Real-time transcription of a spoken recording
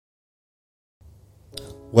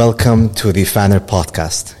Welcome to the FANR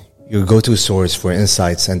Podcast, your go-to source for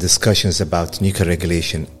insights and discussions about nuclear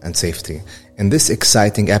regulation and safety. In this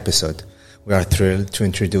exciting episode, we are thrilled to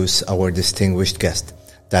introduce our distinguished guest,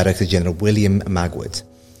 Director General William Magwood.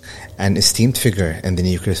 An esteemed figure in the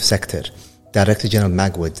nuclear sector, Director General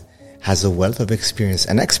Magwood has a wealth of experience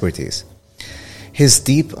and expertise. His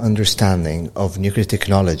deep understanding of nuclear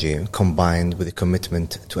technology, combined with a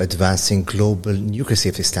commitment to advancing global nuclear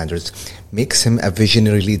safety standards, makes him a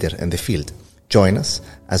visionary leader in the field. Join us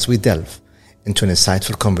as we delve into an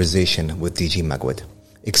insightful conversation with DG Magwood,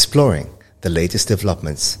 exploring the latest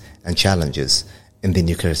developments and challenges in the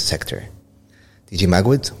nuclear sector. DG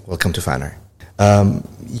Magwood, welcome to FANR.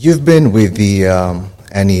 You've been with the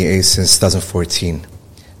NEA since 2014.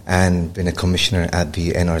 And been a commissioner at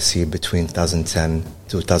the NRC between 2010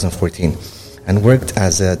 to 2014, and worked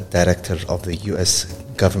as a director of the U.S.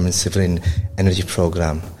 government civilian energy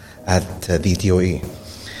program at the DOE,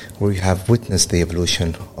 where you have witnessed the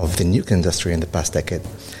evolution of the nuclear industry in the past decade.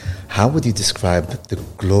 How would you describe the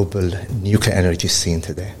global nuclear energy scene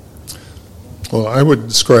today? Well, I would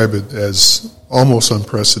describe it as almost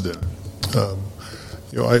unprecedented.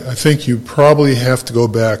 I think you probably have to go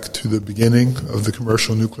back to the beginning of the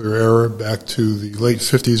commercial nuclear era, back to the late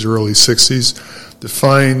 50s, early 60s, to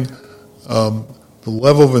find the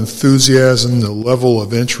level of enthusiasm, the level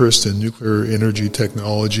of interest in nuclear energy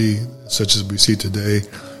technology, such as we see today.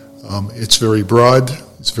 It's very broad,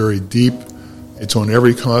 it's very deep, it's on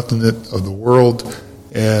every continent of the world,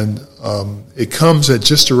 and it comes at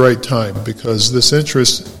just the right time because this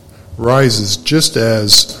interest rises just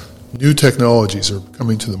as new technologies are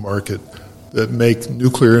coming to the market that make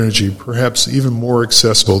nuclear energy perhaps even more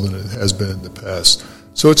accessible than it has been in the past.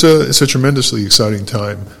 So it's a tremendously exciting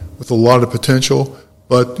time with a lot of potential,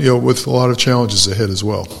 but with a lot of challenges ahead as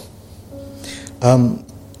well.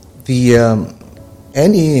 The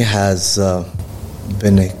NEA has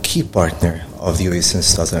been a key partner of the UAE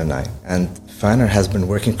since 2009, and FANR has been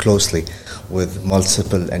working closely with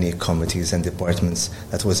multiple NEA committees and departments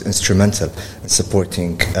that was instrumental in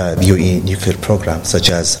supporting the UAE nuclear program,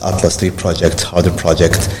 such as Atlas III Project, Harder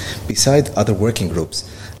Project, beside other working groups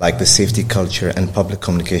like the Safety Culture and Public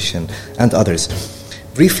Communication and others.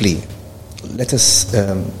 Briefly, let us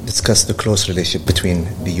discuss the close relationship between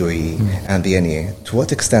the UAE and the NEA. To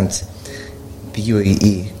what extent the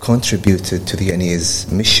UAE contributed to the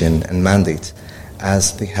NEA's mission and mandate,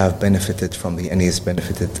 as they have benefited from the NEA's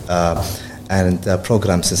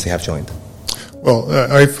programs since they have joined? Well,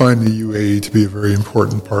 I find the UAE to be a very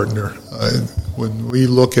important partner. When we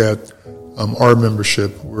look at our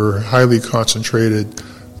membership, we're highly concentrated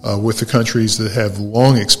with the countries that have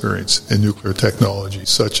long experience in nuclear technology,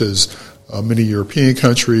 such as many European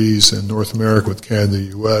countries and North America with Canada,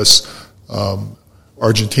 U.S.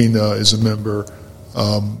 Argentina is a member,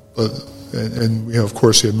 and we have, of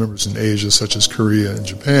course, have members in Asia, such as Korea and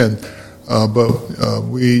Japan. But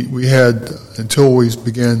we had, until we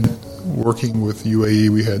began working with UAE,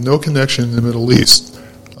 we had no connection in the Middle East,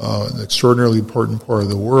 an extraordinarily important part of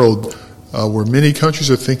the world where many countries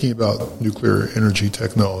are thinking about nuclear energy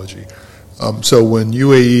technology. So when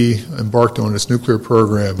UAE embarked on its nuclear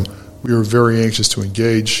program, we were very anxious to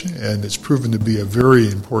engage, and it's proven to be a very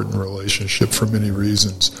important relationship for many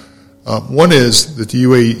reasons. One is that the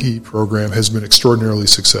UAE program has been extraordinarily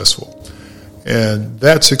successful. And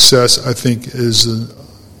that success, I think, is an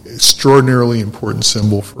extraordinarily important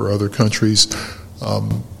symbol for other countries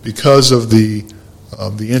because of the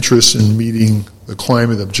interest in meeting the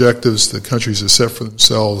climate objectives that countries have set for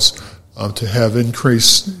themselves to have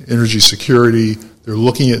increased energy security. They're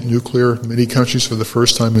looking at nuclear, many countries for the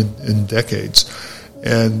first time in decades.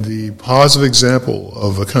 And the positive example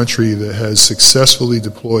of a country that has successfully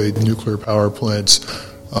deployed nuclear power plants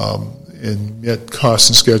and met cost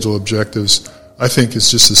and schedule objectives, I think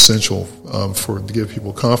it's just essential to give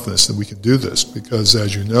people confidence that we can do this, because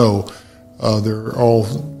as you know, there are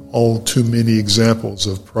all too many examples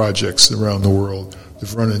of projects around the world that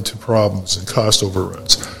have run into problems and cost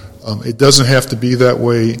overruns. It doesn't have to be that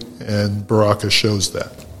way, and Baraka shows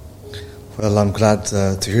that. Well, I'm glad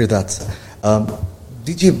to hear that.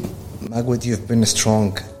 DG Magwood, you've been a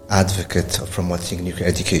strong advocate of promoting nuclear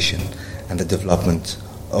education and the development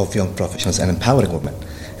of young professionals and empowering women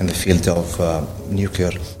in the field of nuclear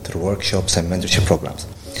through workshops and mentorship programs.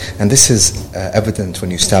 And this is evident when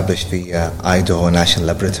you established the Idaho National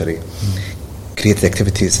Laboratory, created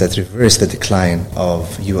activities that reverse the decline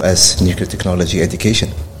of U.S. nuclear technology education.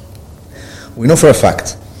 We know for a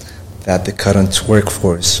fact that the current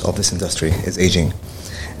workforce of this industry is aging,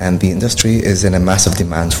 and the industry is in a massive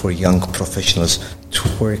demand for young professionals to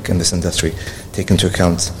work in this industry, take into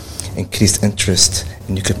account increased interest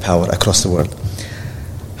in nuclear power across the world.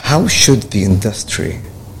 How should the industry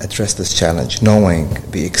address this challenge, knowing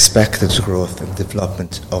the expected growth and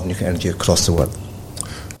development of nuclear energy across the world?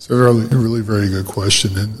 It's a really very good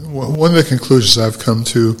question. And one of the conclusions I've come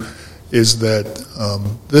to is that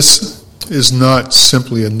this is not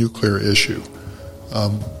simply a nuclear issue.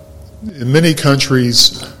 In many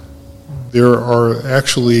countries, there are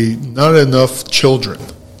actually not enough children,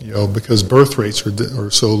 because birth rates are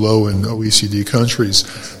so low in OECD countries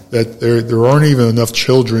that there aren't even enough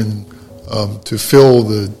children to fill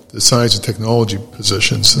the science and technology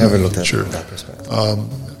positions. Never looked at it from that perspective.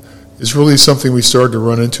 It's really something we started to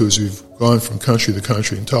run into as we've gone from country to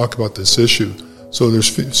country and talk about this issue. So there's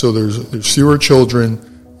fewer children,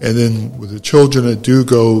 and then with the children that do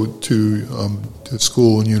go to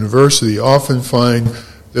school and university, often find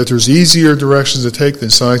that there's easier directions to take than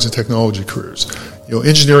science and technology careers.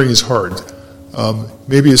 Engineering is hard.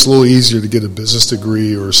 Maybe it's a little easier to get a business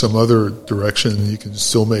degree or some other direction, and you can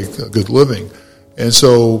still make a good living. And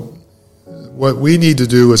so what we need to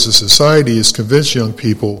do as a society is convince young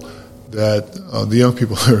people that, the young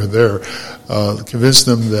people that are there, convince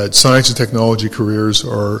them that science and technology careers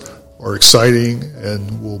are exciting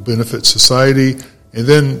and will benefit society. And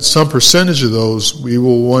then some percentage of those, we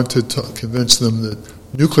will want to convince them that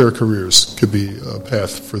nuclear careers could be a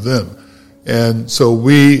path for them. And so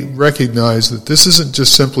we recognize that this isn't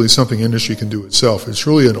just simply something industry can do itself. It's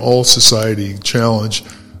really an all-society challenge.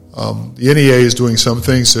 The NEA is doing some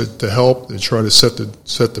things to help, to try to set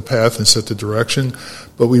the path and set the direction,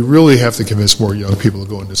 but we really have to convince more young people to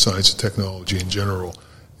go into science and technology in general.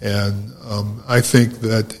 And I think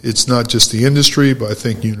that it's not just the industry, but I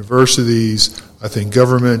think universities, I think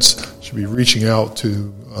governments should be reaching out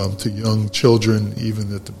to young children,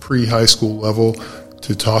 even at the pre-high school level,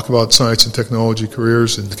 to talk about science and technology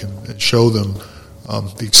careers and show them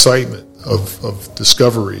the excitement of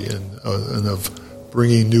discovery and of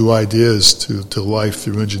bringing new ideas to life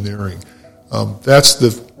through engineering.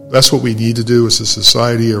 That's what we need to do as a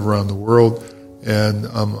society around the world, and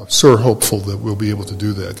I'm sort of hopeful that we'll be able to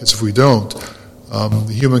do that, because if we don't,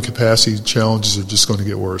 the human capacity challenges are just going to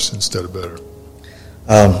get worse instead of better.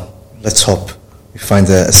 Let's hope we find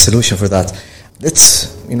a solution for that. The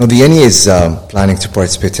NEA is planning to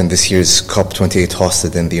participate in this year's COP28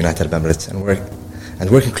 hosted in the United Arab Emirates, and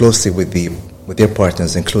working closely with their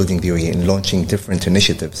partners, including the UAE, in launching different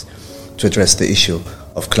initiatives to address the issue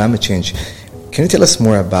of climate change. Can you tell us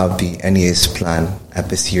more about the NEA's plan at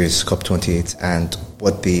this year's COP28 and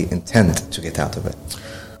what they intend to get out of it?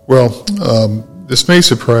 Well, this may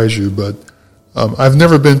surprise you, but I've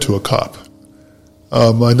never been to a COP.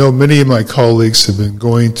 I know many of my colleagues have been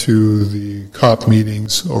going to the COP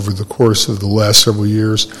meetings over the course of the last several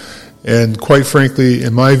years, and quite frankly,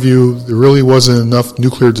 in my view, there really wasn't enough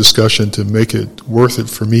nuclear discussion to make it worth it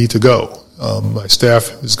for me to go. My staff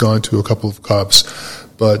has gone to a couple of COPs,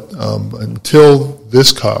 but until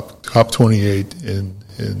this COP, COP28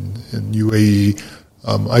 in UAE,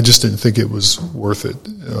 I just didn't think it was worth it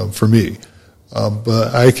for me.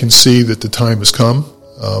 But I can see that the time has come.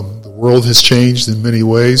 The world has changed in many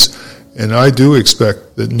ways, and I do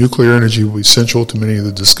expect that nuclear energy will be central to many of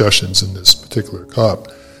the discussions in this particular COP.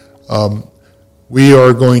 We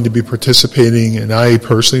are going to be participating, and I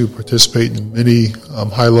personally will participate in many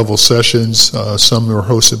high-level sessions. Some are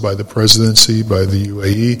hosted by the presidency, by the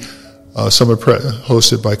UAE. Some are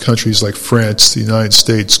hosted by countries like France, the United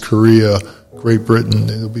States, Korea, Great Britain. And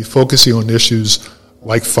it'll be focusing on issues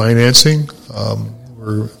like financing.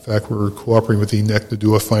 In fact, we're cooperating with ENEC to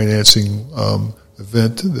do a financing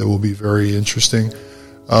event that will be very interesting.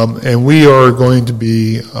 And we are going to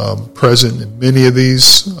be present in many of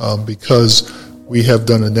these because we have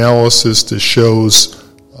done analysis that shows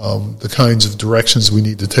the kinds of directions we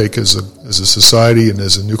need to take as a society and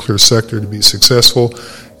as a nuclear sector to be successful.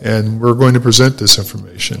 And we're going to present this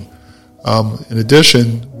information. In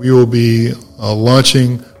addition, we will be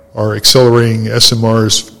launching our Accelerating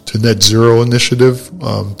SMRs to Net Zero initiative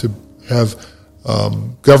to have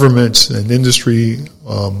governments and industry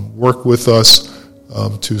work with us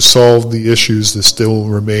to solve the issues that still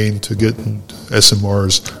remain to get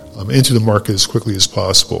SMRs into the market as quickly as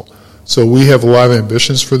possible. So we have a lot of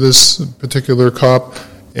ambitions for this particular COP,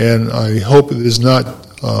 and I hope it is not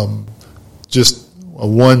just a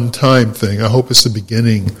one-time thing. I hope it's the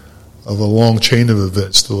beginning of a long chain of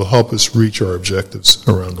events that will help us reach our objectives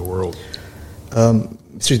around the world.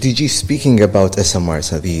 Mr. DG, speaking about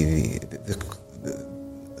SMRs, the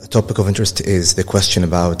topic of interest is the question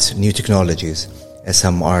about new technologies,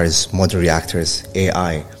 SMRs, modern reactors,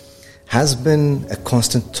 AI. has been a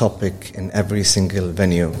constant topic in every single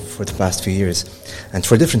venue for the past few years, and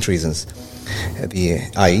for different reasons. The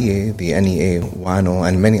IEA, the NEA, WANO,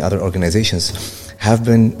 and many other organizations have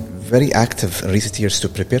been very active in recent years to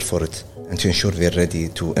prepare for it and to ensure they're ready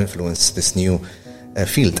to influence this new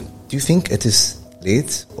field. Do you think it is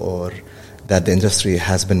late, or that the industry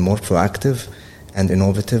has been more proactive and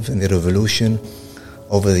innovative in the revolution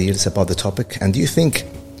over the years about the topic? And do you think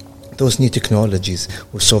those new technologies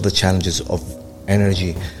will solve the challenges of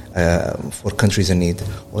energy for countries in need,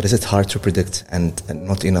 or is it hard to predict and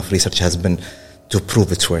not enough research has been to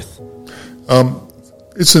prove its worth?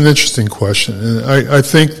 It's an interesting question, and I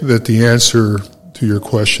think that the answer to your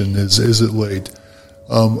question is it late?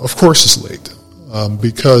 Of course it's late,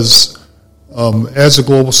 because as a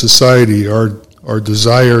global society, our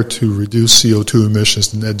desire to reduce CO2 emissions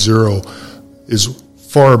to net zero is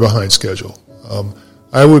far behind schedule.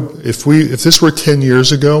 If this were 10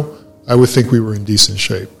 years ago, I would think we were in decent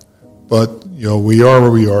shape. But, we are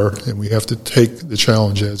where we are, and we have to take the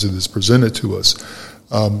challenge as it is presented to us.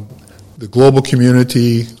 The global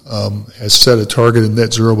community has set a target of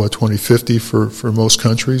net zero by 2050 for most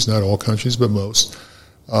countries, not all countries, but most.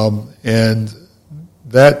 And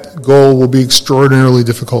that goal will be extraordinarily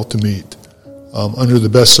difficult to meet under the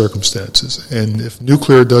best circumstances. And if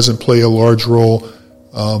nuclear doesn't play a large role,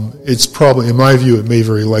 it's probably, in my view, it may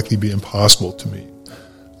very likely be impossible to meet.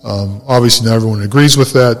 Obviously, not everyone agrees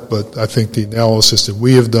with that, but I think the analysis that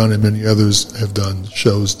we have done and many others have done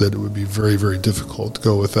shows that it would be very, very difficult to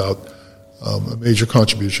go without a major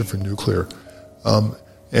contribution from nuclear.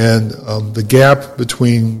 And the gap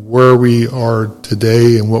between where we are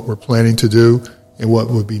today and what we're planning to do and what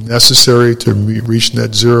would be necessary to reach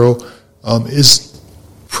net zero is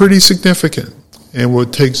pretty significant, and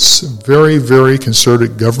what takes very, very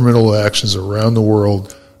concerted governmental actions around the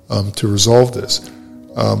world to resolve this.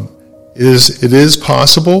 It is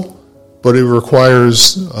possible, but it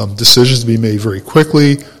requires decisions to be made very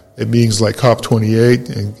quickly. It means like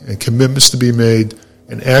COP28 and commitments to be made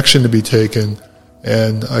and action to be taken.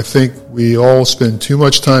 And I think we all spend too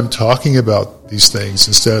much time talking about these things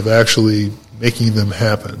instead of actually making them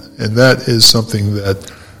happen. And that is something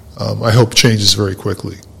that I hope changes very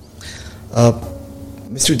quickly.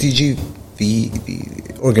 Mr. DG,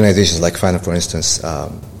 the organizations like FANR, for instance,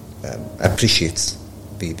 appreciates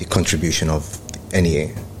the contribution of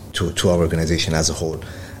NEA to our organization as a whole,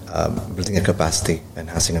 building a capacity,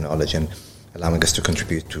 enhancing our knowledge, and allowing us to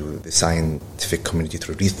contribute to the scientific community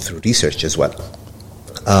through research as well.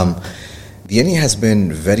 The NEA has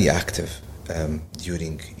been very active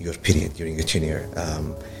during your period, during your tenure,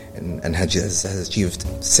 and has achieved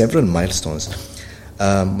several milestones.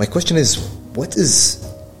 My question is, what is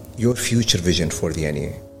your future vision for the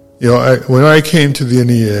NEA? When I came to the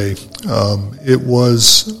NEA, it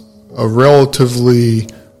was a relatively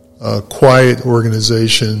quiet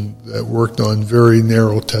organization that worked on very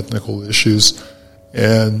narrow technical issues,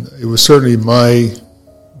 and it was certainly my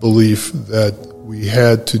belief that we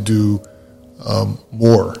had to do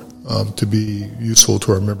more to be useful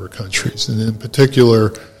to our member countries, and in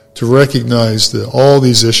particular to recognize that all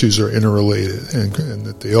these issues are interrelated and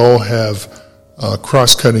that they all have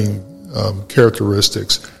cross-cutting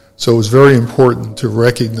characteristics. So it was very important to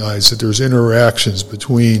recognize that there's interactions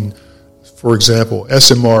between, for example,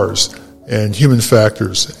 SMRs and human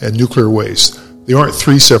factors and nuclear waste. They aren't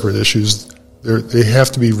three separate issues. They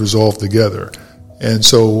have to be resolved together. And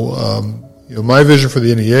so my vision for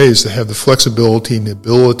the NEA is to have the flexibility and the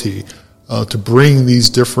ability to bring these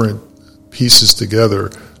different pieces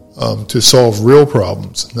together to solve real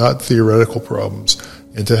problems, not theoretical problems,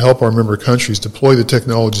 and to help our member countries deploy the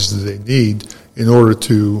technologies that they need in order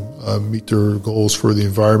to meet their goals for the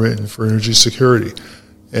environment and for energy security.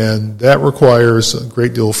 And that requires a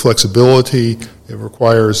great deal of flexibility. It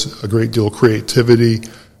requires a great deal of creativity.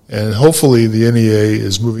 And hopefully the NEA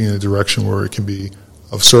is moving in a direction where it can be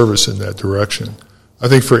of service in that direction. I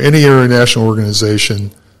think for any international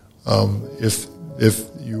organization, if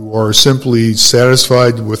you are simply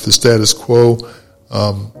satisfied with the status quo,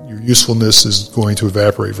 your usefulness is going to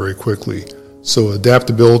evaporate very quickly. So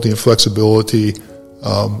adaptability and flexibility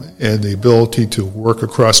and the ability to work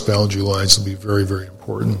across boundary lines will be very, very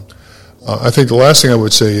important. I think the last thing I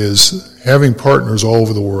would say is having partners all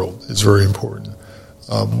over the world is very important.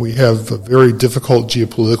 We have a very difficult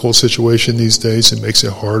geopolitical situation these days. It makes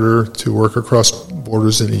it harder to work across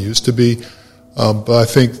borders than it used to be. But I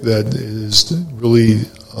think that it is really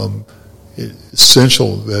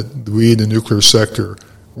essential that we in the nuclear sector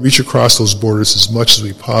reach across those borders as much as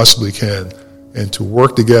we possibly can and to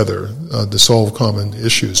work together to solve common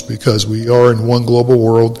issues, because we are in one global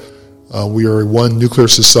world. We are one nuclear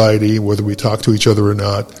society, whether we talk to each other or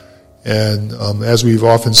not. And as we've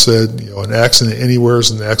often said, an accident anywhere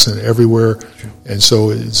is an accident everywhere. Sure. And so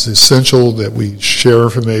it's essential that we share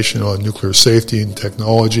information on nuclear safety and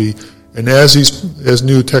technology. And as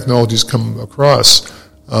new technologies come across,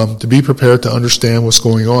 to be prepared to understand what's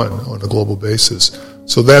going on a global basis.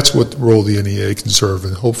 So that's what the role of the NEA can serve,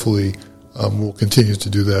 and hopefully we'll continue to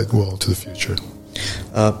do that well into the future.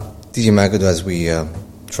 DG Magwood, as we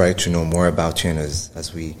try to know more about you and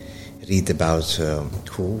as we read about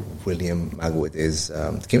who William Magwood is,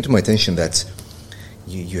 it came to my attention that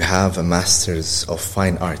you have a Master's of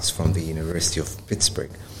Fine Arts from the University of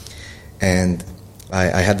Pittsburgh. And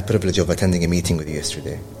I had the privilege of attending a meeting with you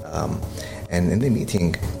yesterday. And in the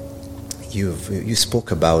meeting, you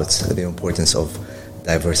spoke about the importance of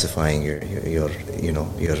diversifying your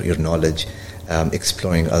knowledge,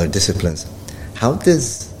 exploring other disciplines. How did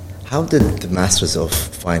the Masters of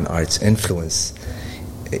Fine Arts influence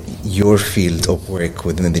your field of work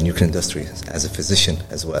within the nuclear industry as a physician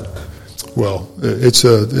as well? Well, it's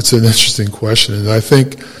an interesting question, and I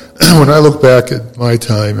think when I look back at my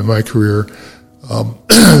time and my career,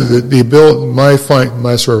 the ability,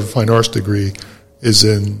 my sort of fine arts degree is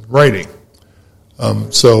in writing.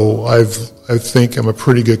 So I think I'm a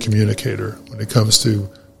pretty good communicator when it comes to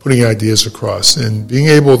putting ideas across and being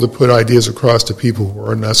able to put ideas across to people who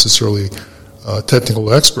aren't necessarily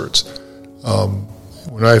technical experts.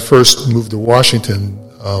 When I first moved to Washington,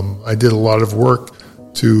 I did a lot of work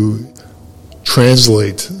to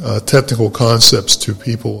translate technical concepts to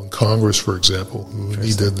people in Congress, for example, who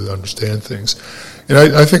needed to understand things. And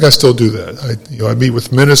I think I still do that. I meet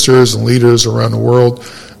with ministers and leaders around the world,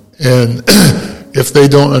 and if they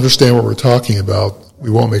don't understand what we're talking about, we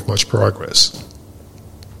won't make much progress.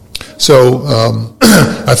 So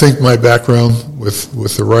I think my background with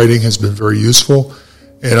the writing has been very useful,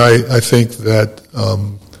 and I think that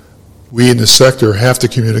we in the sector have to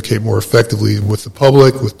communicate more effectively with the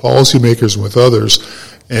public, with policymakers, and with others.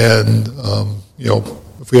 And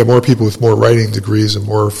if we have more people with more writing degrees and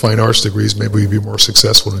more fine arts degrees, maybe we'd be more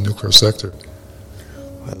successful in the nuclear sector.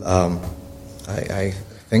 Well, I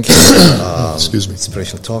thank you for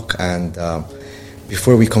inspirational talk. And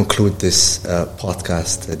before we conclude this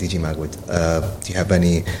podcast, DG Magwood, do you have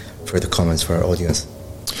any further comments for our audience?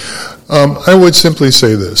 I would simply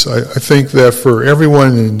say this. I think that for everyone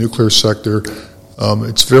in the nuclear sector,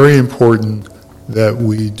 it's very important that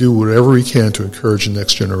we do whatever we can to encourage the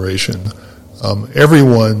next generation.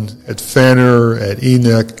 Everyone at FANR, at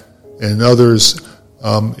ENEC, and others,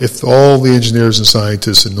 if all the engineers and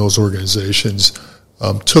scientists in those organizations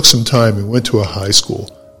took some time and went to a high school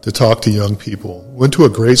to talk to young people, went to a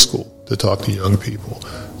grade school to talk to young people,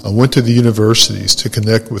 went to the universities to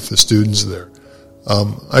connect with the students there,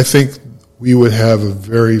 I think we would have a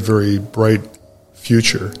very, very bright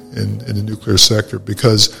future in the nuclear sector,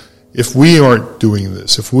 because if we aren't doing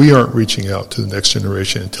this, if we aren't reaching out to the next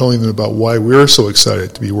generation and telling them about why we're so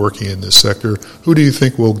excited to be working in this sector, who do you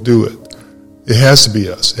think will do it? It has to be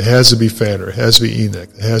us. It has to be FANR. It has to be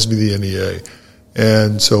ENEC. It has to be the NEA.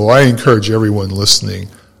 And so I encourage everyone listening,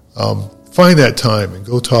 find that time and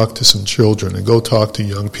go talk to some children and go talk to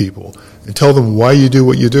young people and tell them why you do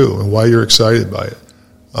what you do and why you're excited by it.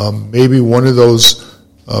 Maybe one of those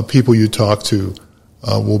people you talk to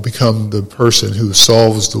will become the person who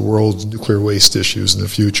solves the world's nuclear waste issues in the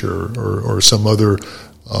future, or some other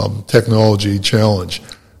technology challenge.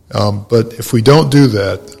 But if we don't do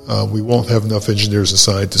that, we won't have enough engineers and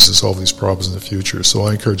scientists to solve these problems in the future. So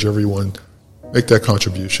I encourage everyone, make that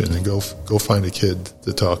contribution and go find a kid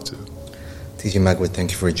to talk to. DG Magwood,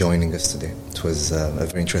 thank you for joining us today. It was a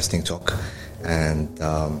very interesting talk, and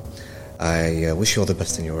I wish you all the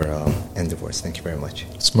best in your endeavors. Thank you very much.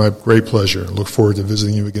 It's my great pleasure. I look forward to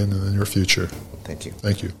visiting you again in the near future. Thank you.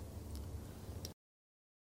 Thank you.